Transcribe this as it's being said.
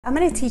I'm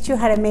going to teach you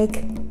how to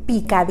make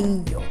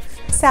picadillo.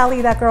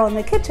 Sally, that girl in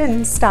the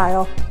kitchen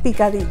style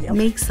picadillo.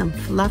 Make some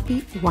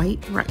fluffy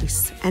white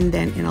rice, and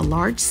then in a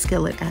large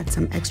skillet add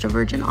some extra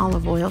virgin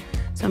olive oil,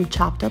 some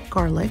chopped up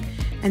garlic,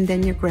 and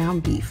then your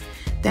ground beef.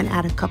 Then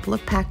add a couple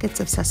of packets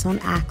of Sazon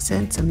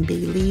accent, some bay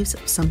leaves,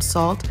 some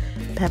salt,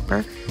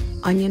 pepper,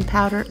 onion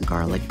powder,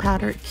 garlic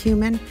powder,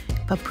 cumin,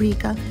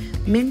 paprika,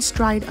 minced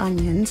dried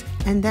onions,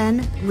 and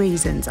then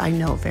raisins. I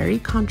know, very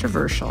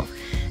controversial.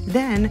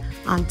 Then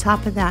on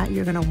top of that,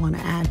 you're going to want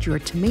to add your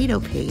tomato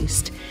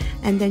paste,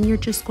 and then you're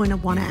just going to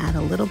want to add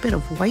a little bit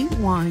of white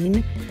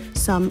wine,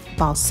 some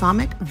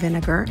balsamic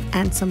vinegar,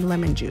 and some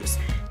lemon juice.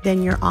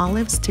 Then your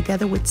olives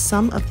together with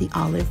some of the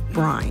olive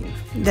brine.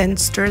 Then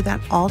stir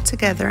that all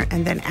together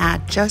and then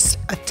add just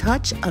a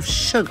touch of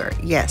sugar.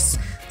 Yes,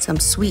 some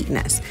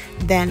sweetness.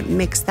 Then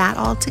mix that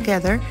all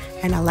together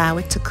and allow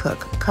it to cook.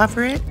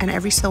 Cover it, and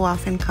every so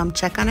often come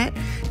check on it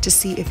to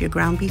see if your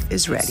ground beef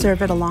is ready.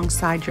 Serve it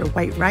alongside your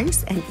white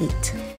rice and eat.